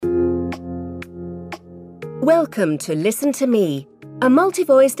Welcome to Listen to Me, a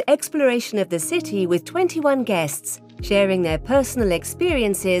multi-voiced exploration of the city with 21 guests sharing their personal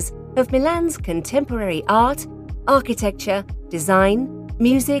experiences of Milan's contemporary art, architecture, design,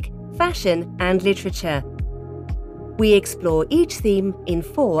 music, fashion and literature. We explore each theme in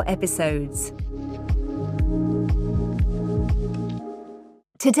 4 episodes.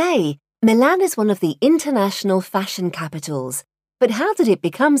 Today, Milan is one of the international fashion capitals. But how did it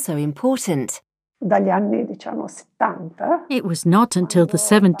become so important? It was not until the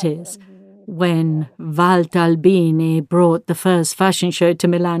 70s, when Walter Albini brought the first fashion show to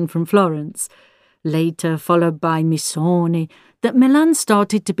Milan from Florence, later followed by Missoni, that Milan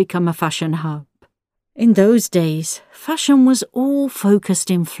started to become a fashion hub. In those days, fashion was all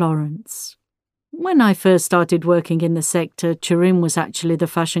focused in Florence. When I first started working in the sector, Turin was actually the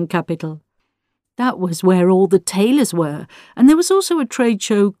fashion capital. That was where all the tailors were, and there was also a trade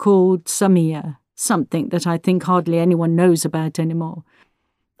show called Samia, something that I think hardly anyone knows about anymore.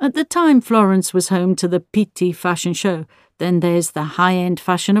 At the time, Florence was home to the Pitti fashion show. Then there's the high-end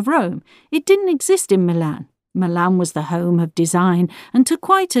fashion of Rome. It didn't exist in Milan. Milan was the home of design, and to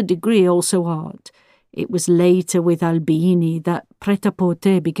quite a degree also art. It was later with Albini that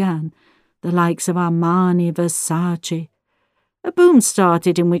pret-à-porter began, the likes of Armani, Versace. A boom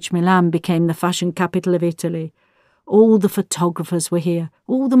started in which Milan became the fashion capital of Italy. All the photographers were here,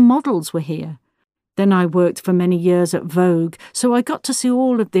 all the models were here. Then I worked for many years at Vogue, so I got to see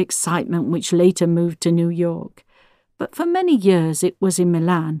all of the excitement which later moved to New York. But for many years it was in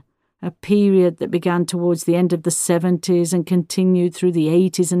Milan, a period that began towards the end of the 70s and continued through the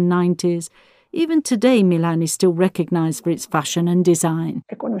 80s and 90s. Even today, Milan is still recognized for its fashion and design.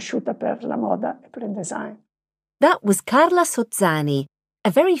 That was Carla Sozzani,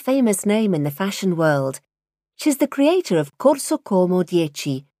 a very famous name in the fashion world. She's the creator of Corso Como 10,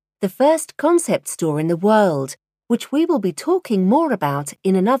 the first concept store in the world, which we will be talking more about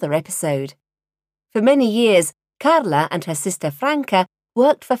in another episode. For many years, Carla and her sister Franca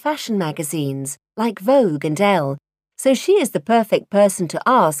worked for fashion magazines like Vogue and Elle, so she is the perfect person to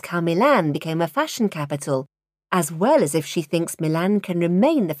ask how Milan became a fashion capital, as well as if she thinks Milan can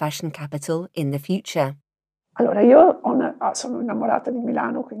remain the fashion capital in the future.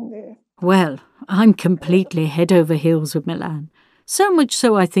 Well, I'm completely head over heels with Milan. So much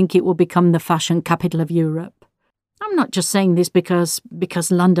so I think it will become the fashion capital of Europe. I'm not just saying this because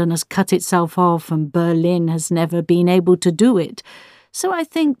London has cut itself off and Berlin has never been able to do it. So I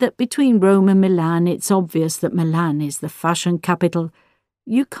think that between Rome and Milan, it's obvious that Milan is the fashion capital.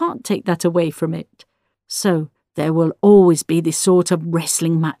 You can't take that away from it. So there will always be this sort of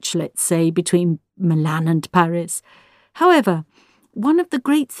wrestling match, let's say, between Milan and Paris. However, one of the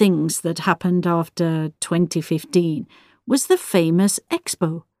great things that happened after 2015 was the famous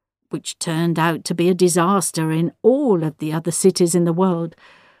Expo, which turned out to be a disaster in all of the other cities in the world,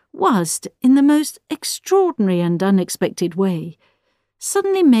 was, in the most extraordinary and unexpected way,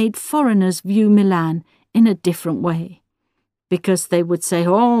 suddenly made foreigners view Milan in a different way. Because they would say,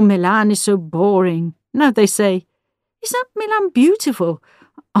 "Oh, Milan is so boring." Now they say, "Isn't Milan beautiful?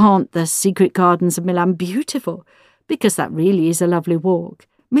 Aren't the secret gardens of Milan beautiful?" Because that really is a lovely walk.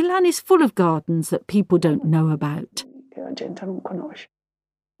 Milan is full of gardens that people don't know about.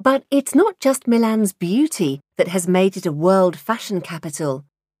 But it's not just Milan's beauty that has made it a world fashion capital.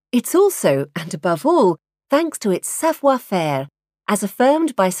 It's also, and above all, thanks to its savoir-faire, as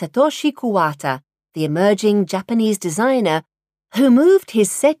affirmed by Satoshi Kuwata, the emerging Japanese designer who moved his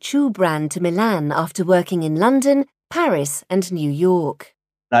Setchu brand to Milan after working in London, Paris and New York.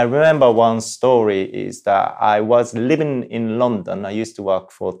 I remember one story is that I was living in London. I used to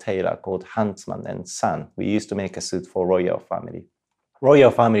work for a tailor called Huntsman and Son. We used to make a suit for royal family. Royal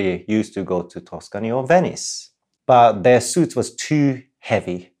family used to go to Tuscany or Venice, but their suit was too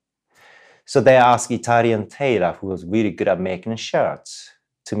heavy. So they asked Italian tailor, who was really good at making shirts,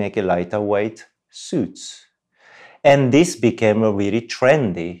 to make a lighter weight suits. And this became really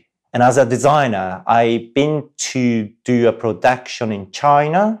trendy. And as a designer, I've been to do a production in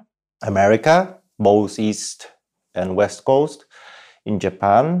China, America, both East and West Coast, in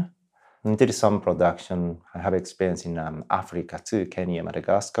Japan. And did some production. I have experience in Africa too, Kenya,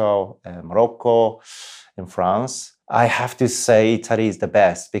 Madagascar, Morocco, and France. I have to say Italy is the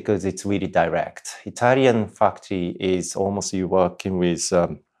best because it's really direct. Italian factory is almost you working with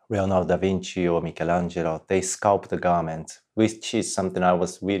Leonardo da Vinci or Michelangelo. They sculpt the garment, which is something I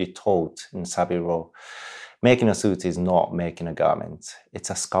was really taught in Savile. Making a suit is not making a garment. It's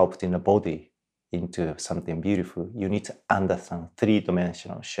a sculpting the body into something beautiful. You need to understand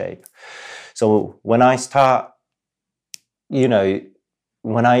three-dimensional shape. So when I start,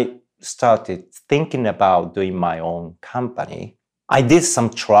 when I started thinking about doing my own company, I did some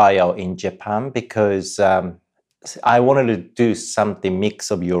trial in Japan because I wanted to do something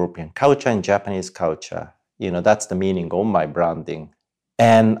mix of European culture and Japanese culture. That's the meaning of my branding.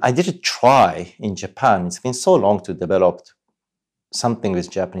 And I did a try in Japan. It's been so long to develop something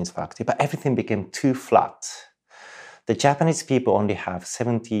with Japanese factory, but everything became too flat. The Japanese people only have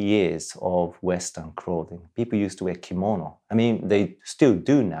 70 years of Western clothing. People used to wear kimono. I mean, they still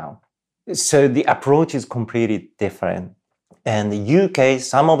do now. So the approach is completely different. And the UK,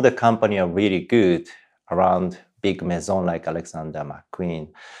 some of the company are really good around big maison like Alexander McQueen.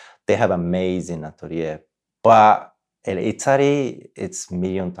 They have amazing atelier. But in Italy, it's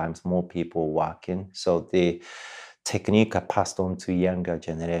million times more people working. So the technique are passed on to younger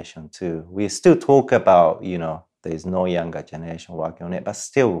generation too. We still talk about, there's no younger generation working on it, but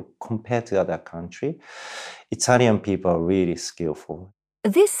still, compared to other countries, Italian people are really skillful.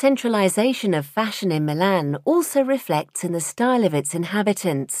 This centralization of fashion in Milan also reflects in the style of its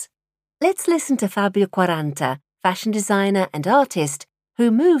inhabitants. Let's listen to Fabio Quaranta, fashion designer and artist,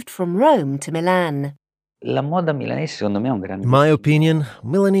 who moved from Rome to Milan. La moda milanese, secondo me, ha un grande... In my opinion,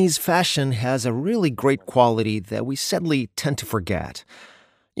 Milanese fashion has a really great quality that we sadly tend to forget.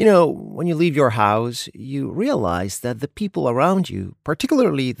 When you leave your house, you realize that the people around you,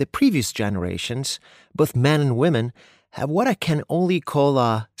 particularly the previous generations, both men and women, have what I can only call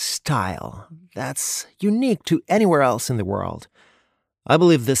a style that's unique to anywhere else in the world. I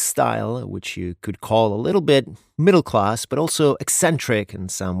believe this style, which you could call a little bit middle class, but also eccentric in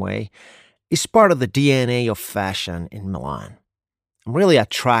some way, is part of the DNA of fashion in Milan. I'm really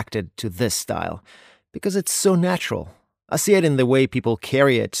attracted to this style because it's so natural. I see it in the way people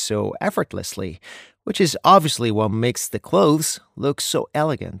carry it so effortlessly, which is obviously what makes the clothes look so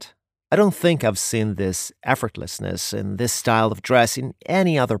elegant. I don't think I've seen this effortlessness in this style of dress in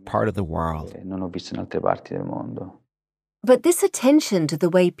any other part of the world. Non ho visto in altre parti del mondo. But this attention to the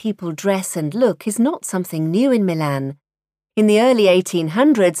way people dress and look is not something new in Milan. In the early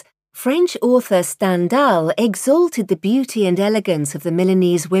 1800s, French author Stendhal exalted the beauty and elegance of the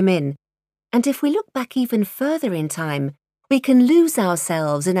Milanese women. And if we look back even further in time, we can lose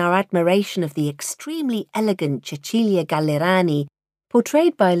ourselves in our admiration of the extremely elegant Cecilia Gallerani,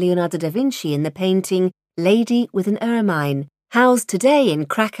 portrayed by Leonardo da Vinci in the painting Lady with an Ermine, housed today in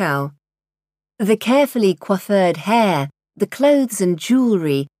Krakow. The carefully coiffured hair, the clothes and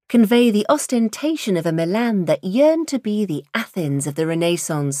jewellery convey the ostentation of a Milan that yearned to be the Athens of the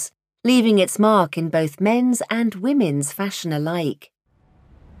Renaissance, leaving its mark in both men's and women's fashion alike.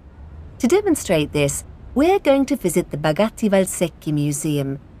 To demonstrate this, we're going to visit the Bagatti Valsecchi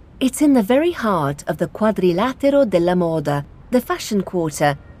Museum. It's in the very heart of the Quadrilatero della Moda, the fashion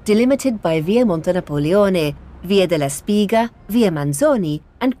quarter, delimited by Via Monte Napoleone, Via della Spiga, Via Manzoni,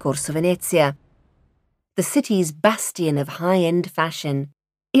 and Corso Venezia. The city's bastion of high-end fashion.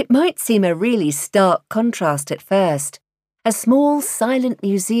 It might seem a really stark contrast at first. A small, silent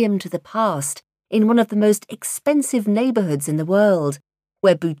museum to the past in one of the most expensive neighbourhoods in the world,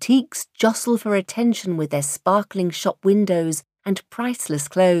 where boutiques jostle for attention with their sparkling shop windows and priceless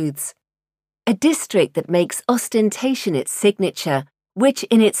clothes. A district that makes ostentation its signature, which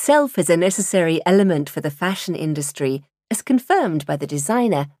in itself is a necessary element for the fashion industry, as confirmed by the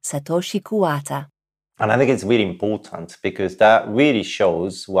designer Satoshi Kuwata. And I think it's really important because that really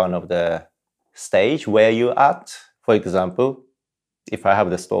shows one of the stage where you're at. For example, if I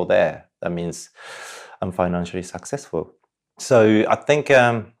have the store there, that means I'm financially successful. So I think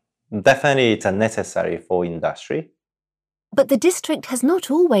definitely it's a necessary for industry. But the district has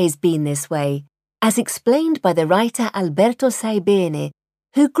not always been this way, as explained by the writer Alberto Saibene,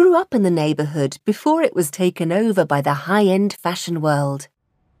 who grew up in the neighbourhood before it was taken over by the high-end fashion world.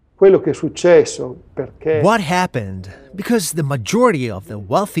 What happened? Because the majority of the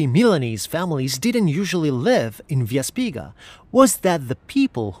wealthy Milanese families didn't usually live in Via Spiga, was that the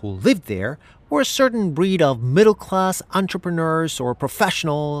people who lived there were a certain breed of middle-class entrepreneurs or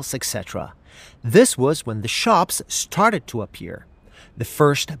professionals, etc. This was when the shops started to appear. The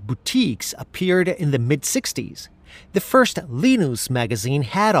first boutiques appeared in the mid-60s. The first Linus magazine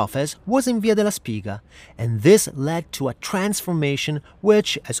head office was in Via della Spiga, and this led to a transformation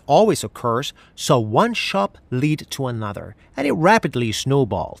which, as always occurs, saw one shop lead to another, and it rapidly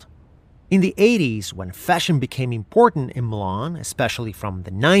snowballed. In the 80s, when fashion became important in Milan, especially from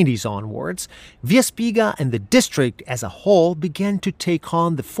the 90s onwards, Via Spiga and the district as a whole began to take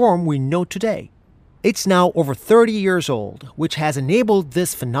on the form we know today. It's now over 30 years old, which has enabled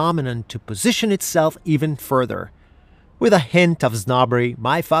this phenomenon to position itself even further. With a hint of snobbery,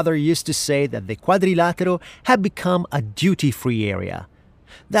 my father used to say that the Quadrilatero had become a duty-free area.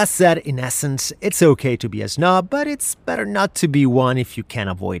 That said, in essence, it's okay to be a snob, but it's better not to be one if you can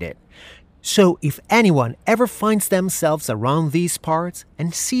avoid it. So if anyone ever finds themselves around these parts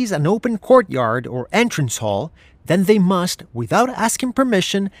and sees an open courtyard or entrance hall, then they must, without asking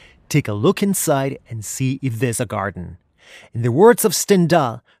permission, take a look inside and see if there's a garden. In the words of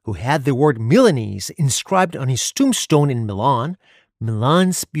Stendhal, who had the word Milanese inscribed on his tombstone in Milan,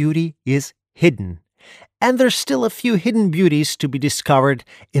 Milan's beauty is hidden. And there's still a few hidden beauties to be discovered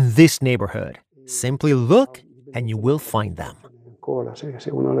in this neighborhood. Simply look and you will find them.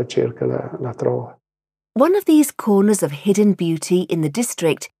 One of these corners of hidden beauty in the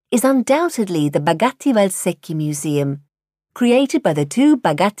district is undoubtedly the Bagatti Valsecchi Museum, created by the two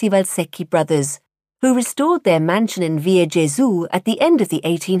Bagatti Valsecchi brothers, who restored their mansion in Via Gesù at the end of the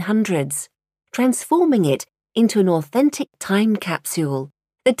 1800s, transforming it into an authentic time capsule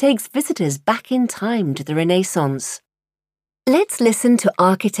that takes visitors back in time to the Renaissance. Let's listen to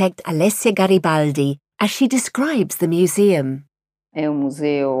architect Alessia Garibaldi as she describes the museum. It's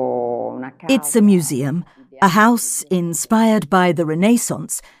a museum, a house inspired by the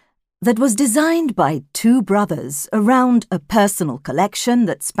Renaissance, that was designed by two brothers around a personal collection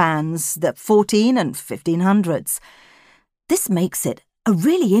that spans the 14 and 1500s. This makes it a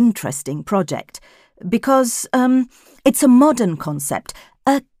really interesting project because it's a modern concept,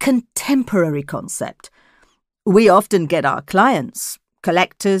 a contemporary concept. We often get our clients,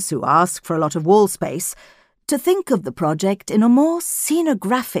 collectors who ask for a lot of wall space, to think of the project in a more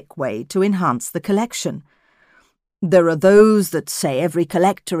scenographic way to enhance the collection. There are those that say every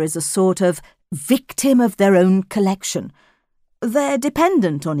collector is a sort of victim of their own collection. They're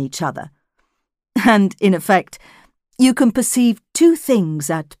dependent on each other. And, in effect, you can perceive two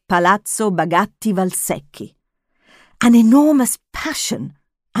things at Palazzo Bagatti Valsecchi: an enormous passion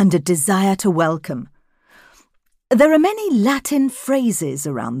and a desire to welcome. There are many Latin phrases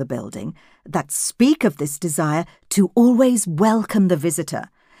around the building that speak of this desire to always welcome the visitor,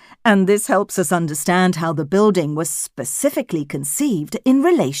 and this helps us understand how the building was specifically conceived in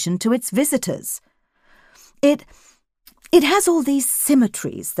relation to its visitors. It has all these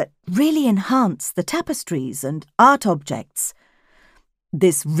symmetries that really enhance the tapestries and art objects.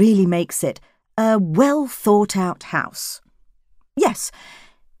 This really makes it a well-thought-out house. Yes,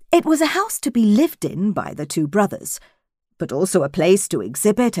 it was a house to be lived in by the two brothers, but also a place to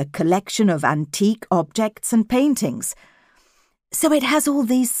exhibit a collection of antique objects and paintings. So it has all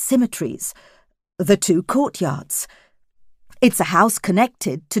these symmetries, the two courtyards. It's a house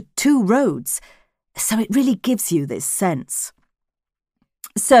connected to two roads, so it really gives you this sense.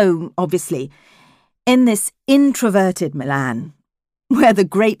 So, obviously, in this introverted Milan, where the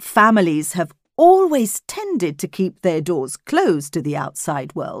great families have always tended to keep their doors closed to the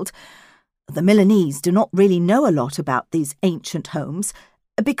outside world, the Milanese do not really know a lot about these ancient homes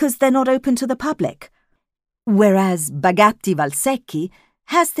because they're not open to the public. Whereas Bagatti Valsecchi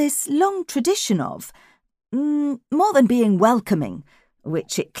has this long tradition of, more than being welcoming,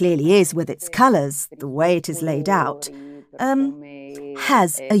 which it clearly is with its colours, the way it is laid out,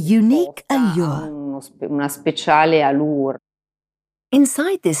 has a unique allure.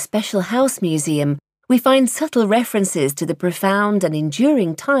 Inside this special house museum, we find subtle references to the profound and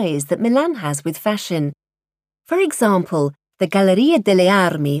enduring ties that Milan has with fashion. For example, the Galleria delle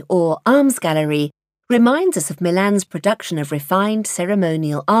Armi, or Arms Gallery, reminds us of Milan's production of refined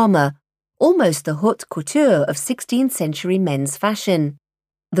ceremonial armour, almost the haute couture of 16th century men's fashion.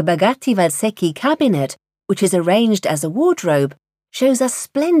 The Bagatti Valsecchi cabinet, which is arranged as a wardrobe, shows us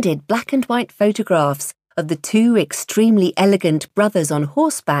splendid black and white photographs of the two extremely elegant brothers on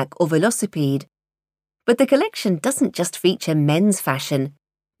horseback or velocipede. But the collection doesn't just feature men's fashion.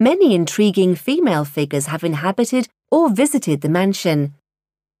 Many intriguing female figures have inhabited or visited the mansion.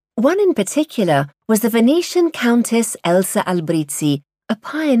 One in particular was the Venetian Countess Elsa Albrizzi, a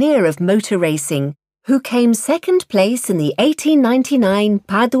pioneer of motor racing, who came second place in the 1899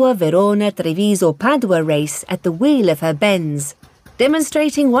 Padua-Verona-Treviso-Padua race at the wheel of her Benz,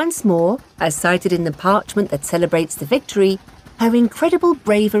 demonstrating once more, as cited in the parchment that celebrates the victory, her incredible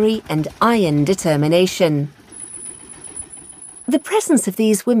bravery and iron determination. The presence of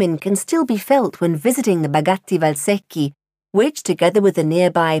these women can still be felt when visiting the Bagatti Valsecchi, which, together with the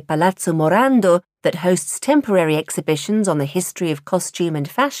nearby Palazzo Morando that hosts temporary exhibitions on the history of costume and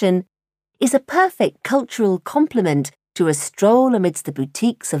fashion, is a perfect cultural complement to a stroll amidst the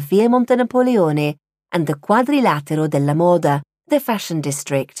boutiques of Via Monte Napoleone and the Quadrilatero della Moda, the fashion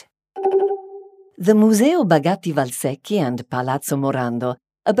district. The Museo Bagatti Valsecchi and Palazzo Morando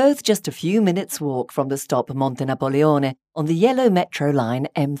are both just a few minutes' walk from the stop Monte Napoleone on the yellow metro line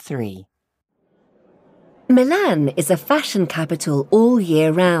M3. Milan is a fashion capital all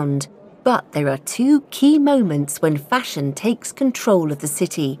year round, but there are two key moments when fashion takes control of the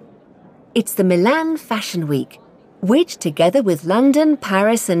city. It's the Milan Fashion Week, which, together with London,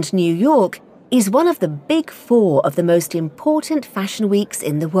 Paris and New York, is one of the big four of the most important fashion weeks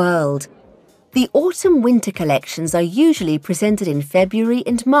in the world. The autumn-winter collections are usually presented in February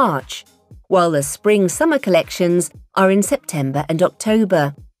and March, while the spring-summer collections are in September and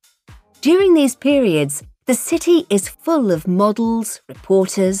October. During these periods, the city is full of models,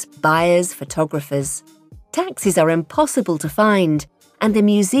 reporters, buyers, photographers. Taxis are impossible to find, and the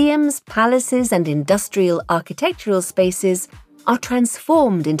museums, palaces and industrial architectural spaces are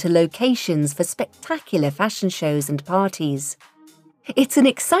transformed into locations for spectacular fashion shows and parties. It's an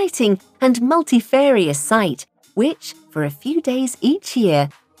exciting and multifarious site which, for a few days each year,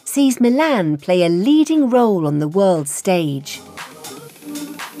 sees Milan play a leading role on the world stage.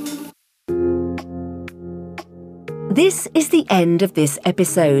 This is the end of this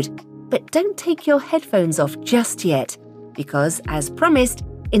episode, but don't take your headphones off just yet, because, as promised,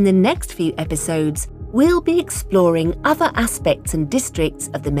 in the next few episodes, we'll be exploring other aspects and districts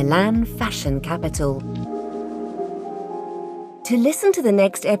of the Milan fashion capital. To listen to the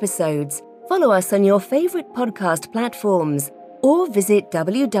next episodes, follow us on your favourite podcast platforms or visit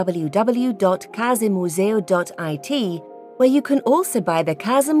www.casemuseo.it, where you can also buy the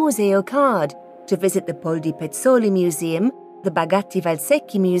Casa Museo card to visit the Poldi Pezzoli Museum, the Bagatti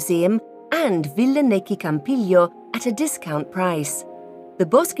Valsecchi Museum and Villa Necchi Campiglio at a discount price. The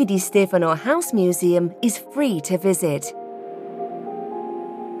Boschi di Stefano House Museum is free to visit.